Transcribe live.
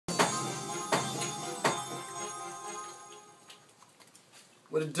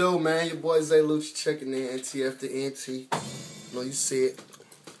What it do, man? Your boy Zay Lucci checking in, NTF to NT. You know you see it.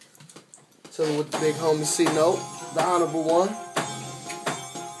 Chilling with the big homie C-Note, the honorable one.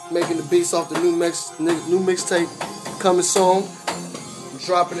 Making the beats off the new mixtape coming soon. I'm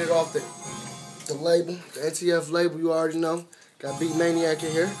dropping it off the label, the NTF label, you already know. Got Beat Maniac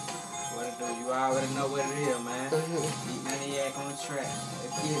in here. What it do? You already know what it is, man. Beat Maniac on the track.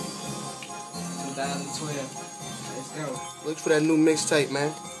 Let's get it. 2012. Let's go. Look for that new mixtape,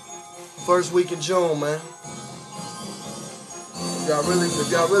 man. First week of June, man. If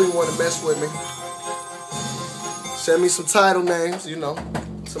y'all really want to mess with me, send me some title names, you know,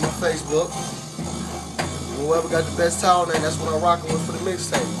 to my Facebook. Whoever got the best title name, that's what I'm rocking with for the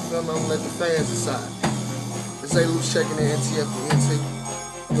mixtape. You feel me? I'm gonna let the fans decide. It's Zay Lucci checking in, NTF to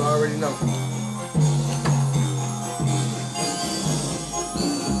NT. You already know.